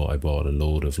flavor, so I bought a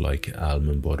load of like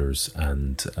almond butters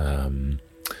and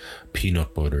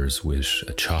peanut butters with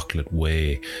a chocolate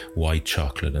whey, white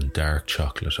chocolate and dark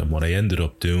chocolate. And what I ended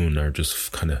up doing, or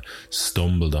just kind of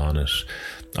stumbled on it,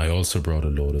 I also brought a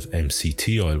load of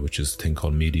MCT oil, which is a thing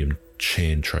called medium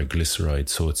chain triglyceride.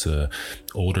 So it's a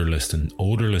odorless and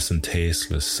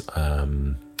tasteless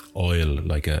oil,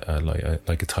 like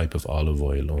a type of olive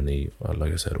oil, only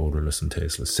like I said, odorless and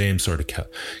tasteless. Same sort of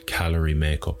calorie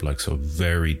makeup, like, so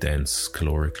very dense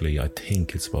calorically. I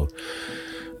think it's about,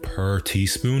 per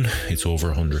teaspoon, it's over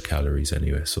 100 calories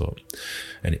anyway. So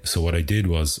what I did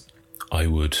was I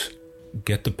would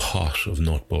get the pot of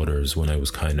nut butters when I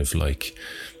was kind of like,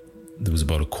 there was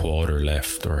about a quarter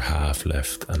left or half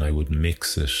left, and I would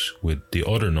mix it with the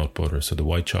other nut butter, so the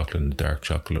white chocolate and the dark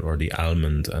chocolate, or the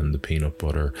almond and the peanut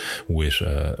butter with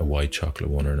a white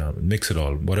chocolate one or an almond. Mix it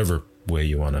all, whatever way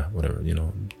you want to, whatever,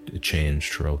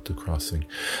 change throughout the crossing.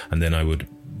 And then I would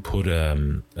put a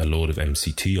load of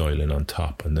MCT oil in on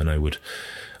top, and then I would,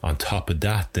 on top of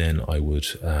that, then I would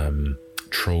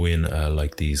throw in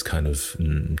like these kind of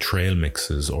trail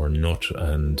mixes, or nut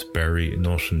and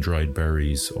dried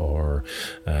berries, or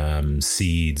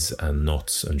seeds and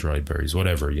nuts and dried berries,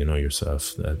 whatever,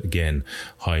 yourself. Again,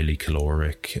 highly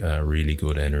caloric, really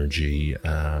good energy,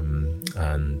 and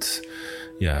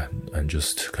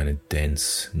just kind of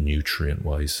dense nutrient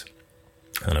wise.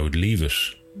 And I would leave it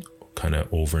kind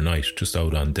of overnight, just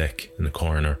out on deck in the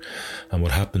corner. And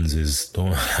what happens is,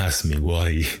 don't ask me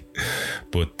why,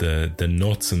 but the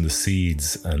nuts and the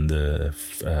seeds and the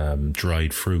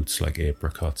dried fruits like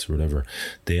apricots or whatever,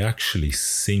 they actually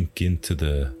sink into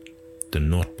the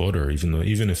nut butter,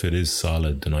 even if it is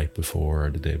solid the night before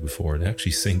or the day before, they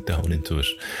actually sink down into it.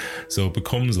 So it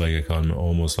becomes like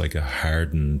almost like a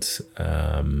hardened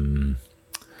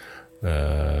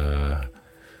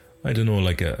I don't know,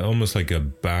 almost like a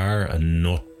bar, a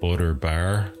nut butter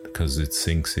bar, because it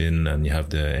sinks in, and you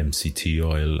have the MCT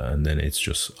oil, and then it's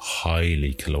just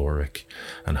highly caloric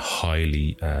and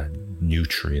highly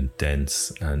nutrient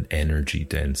dense and energy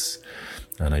dense.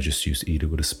 And I just used to eat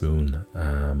it with a spoon,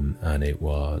 and it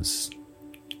was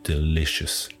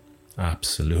delicious.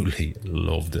 Absolutely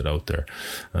loved it out there.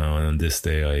 And on this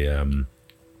day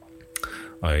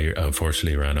I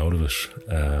unfortunately ran out of it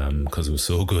because it was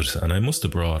so good. And I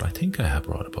think I had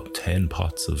brought about 10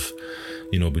 pots of,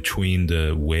 between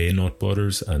the whey nut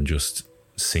butters and just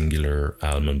singular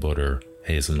almond butter,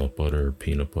 hazelnut butter,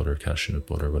 peanut butter, cashew nut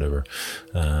butter, whatever.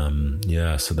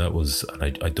 So that was, I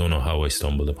don't know how I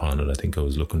stumbled upon it. I think I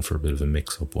was looking for a bit of a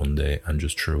mix up one day and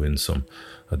just threw in some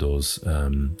of those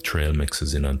trail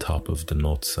mixes in on top of the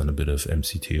nuts and a bit of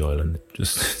MCT oil, and it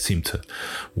just seemed to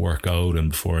work out. And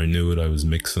before I knew it, I was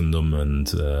mixing them and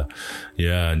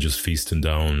just feasting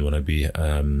down when I'd be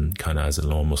kind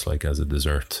of almost like as a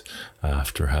dessert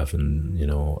after having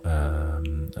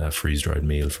a freeze-dried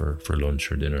meal for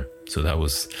lunch or dinner. So that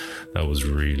was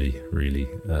really, really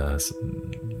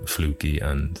fluky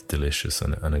and delicious,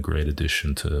 and a great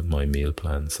addition to my meal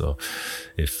plan. So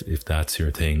if that's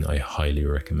your thing, I highly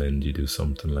recommend you do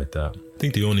something like that. I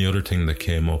think the only other thing that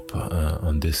came up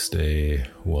on this day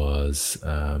was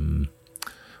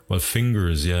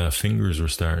fingers. Fingers were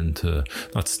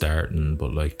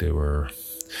but like they were,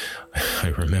 I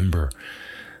remember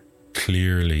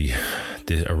clearly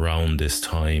around this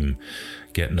time,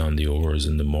 getting on the oars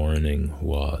in the morning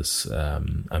was,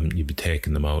 you'd be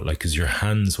taking them out, like, because your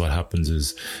hands, what happens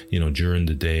is, you know, during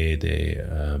the day,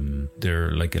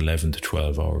 they're like 11 to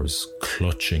 12 hours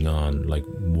clutching on, like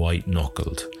white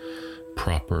knuckled,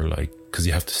 proper, like, because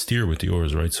you have to steer with the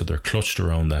oars, right? So they're clutched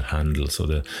around that handle,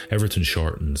 so everything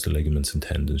shortens, the ligaments and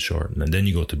tendons shorten, and then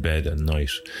you go to bed at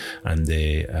night, and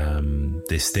they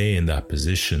stay in that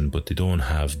position, but they don't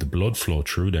have the blood flow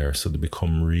through there, so they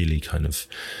become really kind of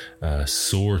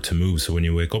sore to move. So when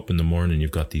you wake up in the morning,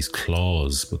 you've got these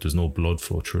claws, but there's no blood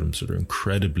flow through them, so they're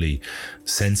incredibly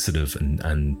sensitive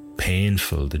and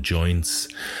painful, the joints,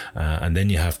 and then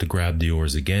you have to grab the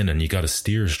oars again, and you got to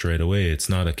steer straight away. It's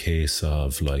not a case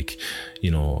of like,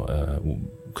 you know,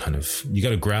 kind of, you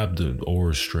got to grab the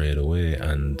oars straight away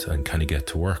and kind of get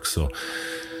to work. So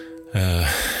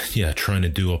trying to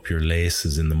do up your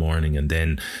laces in the morning, and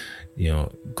then, you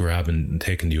know, grabbing and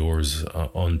taking the oars,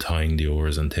 untying the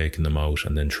oars and taking them out,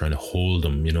 and then trying to hold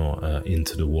them, you know,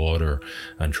 into the water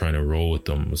and trying to row with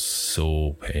them was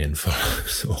so painful.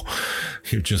 So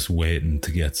you're just waiting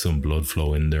to get some blood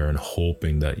flow in there and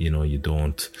hoping that, you know, you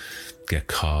don't get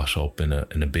caught up in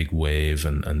a big wave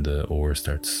and the oar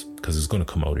starts, because it's going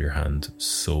to come out of your hand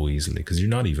so easily, because you're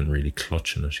not even really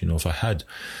clutching it. You know, if I had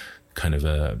kind of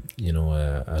a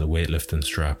weightlifting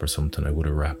strap or something, I would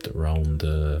have wrapped it around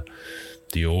the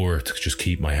oar to just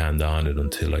keep my hand on it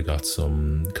until I got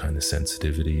some kind of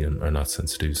sensitivity, or not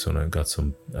sensitivity, so I got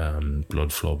some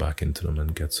blood flow back into them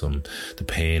and the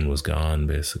pain was gone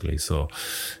basically. So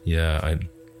yeah, I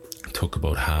took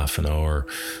about half an hour.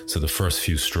 So the first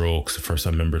few strokes, I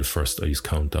used to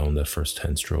count down that first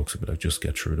 10 strokes, but I just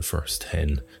get through the first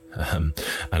 10. And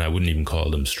I wouldn't even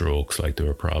call them strokes, like they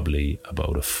were probably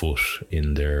about a foot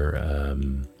in their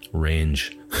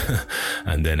range.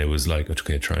 And then it was like,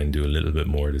 okay, try and do a little bit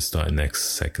more this time,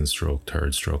 next second stroke,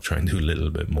 third stroke, try and do a little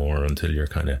bit more until you're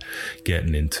kind of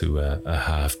getting into a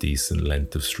half decent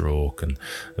length of stroke, and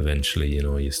eventually, you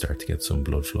know, you start to get some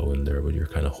blood flow in there, but you're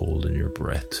kind of holding your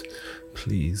breath.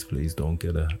 Please don't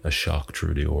get a shock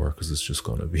through the oar, because it's just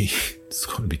going to be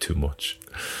too much.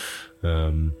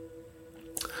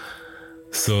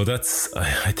 So that's,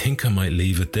 I think I might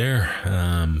leave it there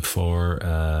for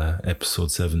episode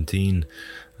 17.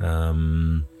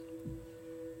 We'll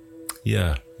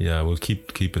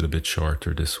keep it a bit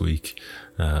shorter this week.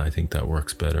 I think that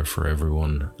works better for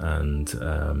everyone. And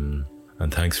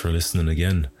thanks for listening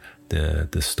again.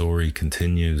 The story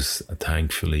continues.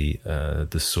 Thankfully,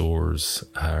 the sores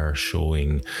are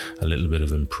showing a little bit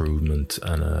of improvement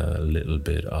and a little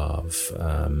bit of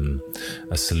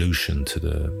a solution to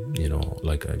the, you know,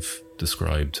 like I've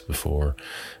described before,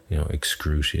 you know,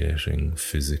 excruciating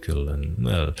physical, and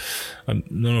well, I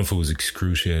don't know if it was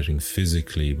excruciating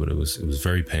physically, but it was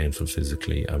very painful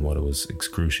physically, and what it was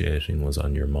excruciating was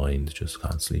on your mind, just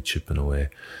constantly chipping away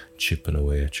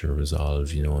at your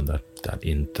resolve, you know, and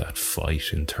that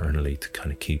fight internally to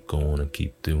kind of keep going and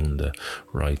keep doing the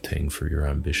right thing for your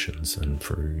ambitions and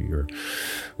for your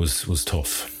was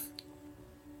tough.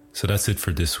 So that's it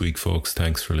for this week, folks.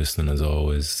 Thanks for listening as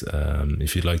always.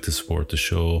 If you'd like to support the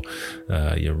show,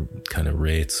 you kind of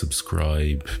rate,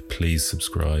 subscribe, please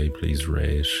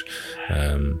rate,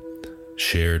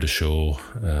 share the show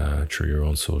through your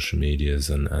own social medias,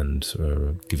 and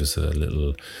give us a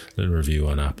little review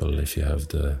on Apple if you have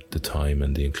the time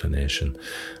and the inclination.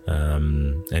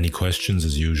 Any questions,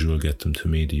 as usual, get them to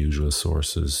me, the usual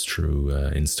sources, through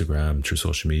Instagram, through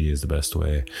social media is the best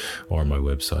way, or my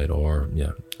website, or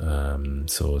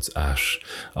so it's at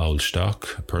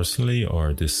Owlstock personally,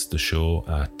 or the show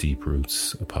at Deep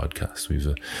Roots podcast. We've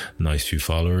a nice few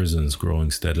followers and it's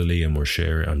growing steadily, and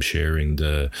I'm sharing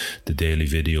the daily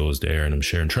videos there, and I'm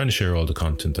trying to share all the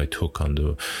content I took on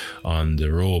the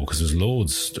road, because there's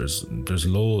loads there's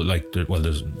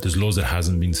loads that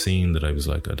hasn't been seen that I was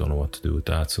like, I don't know what to do with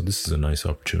that. So this is a nice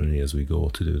opportunity as we go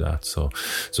to do that. So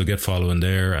get following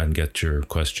there and get your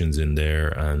questions in there,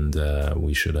 and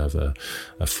we should have a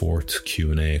fourth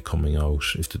Q&A coming out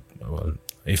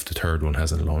if the third one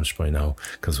hasn't launched by now,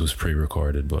 because it was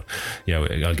pre-recorded. But yeah,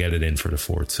 I'll get it in for the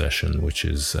fourth session, which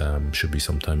is should be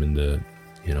sometime in the,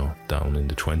 you know, down in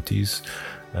the 20s.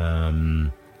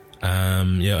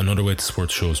 Another way to support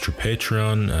the show is through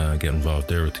Patreon. Get involved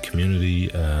there with the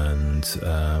community, and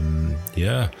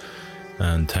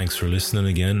thanks for listening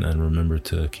again, and remember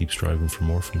to keep striving for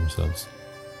more from yourselves.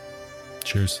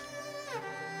 Cheers.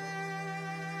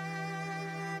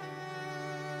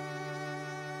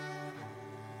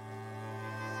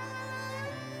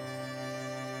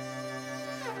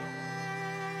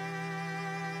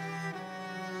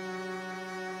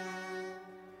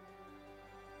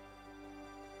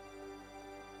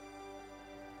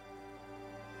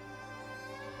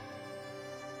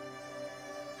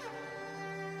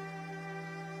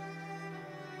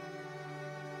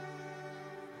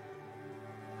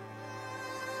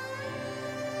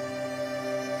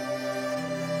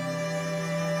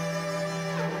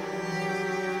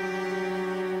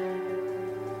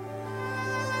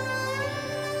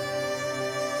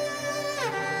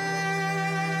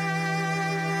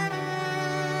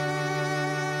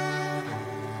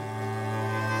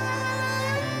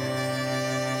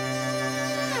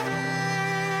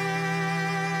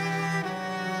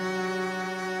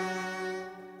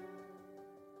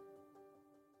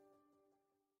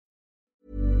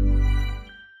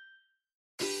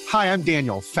 Hi, I'm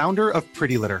Daniel, founder of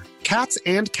Pretty Litter. Cats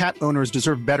and cat owners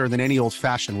deserve better than any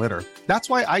old-fashioned litter. That's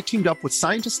why I teamed up with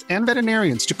scientists and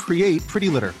veterinarians to create Pretty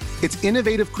Litter. Its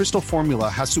innovative crystal formula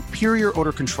has superior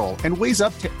odor control and weighs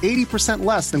up to 80%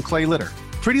 less than clay litter.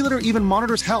 Pretty Litter even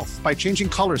monitors health by changing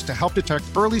colors to help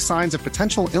detect early signs of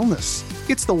potential illness.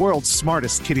 It's the world's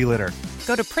smartest kitty litter.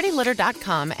 Go to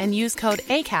prettylitter.com and use code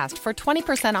ACAST for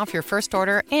 20% off your first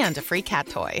order and a free cat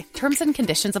toy. Terms and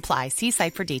conditions apply. See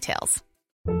site for details.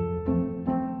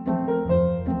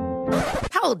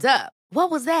 Hold up. What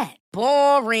was that?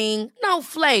 Boring. No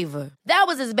flavor. That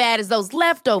was as bad as those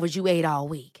leftovers you ate all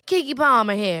week. Keke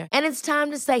Palmer here, and it's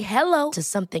time to say hello to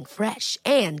something fresh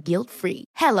and guilt-free.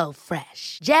 Hello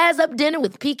Fresh. Jazz up dinner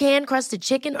with pecan-crusted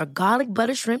chicken or garlic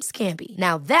butter shrimp scampi.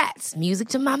 Now that's music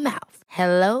to my mouth.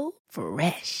 Hello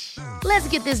Fresh. Let's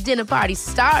get this dinner party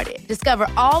started. Discover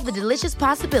all the delicious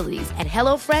possibilities at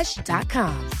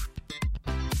hellofresh.com.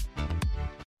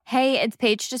 Hey, it's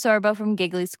Paige DeSorbo from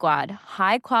Giggly Squad.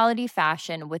 High quality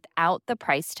fashion without the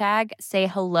price tag. Say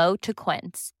hello to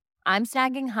Quince. I'm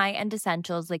snagging high-end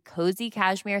essentials like cozy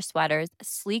cashmere sweaters,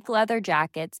 sleek leather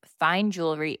jackets, fine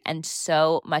jewelry, and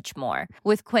so much more.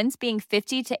 With Quince being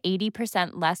 50 to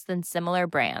 80% less than similar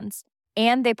brands.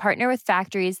 And they partner with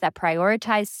factories that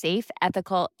prioritize safe,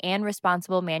 ethical, and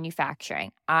responsible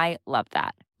manufacturing. I love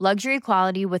that. Luxury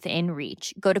quality within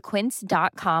reach. Go to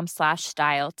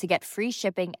quince.com/style to get free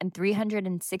shipping and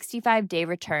 365-day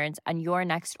returns on your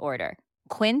next order.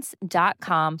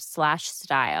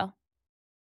 Quince.com/style.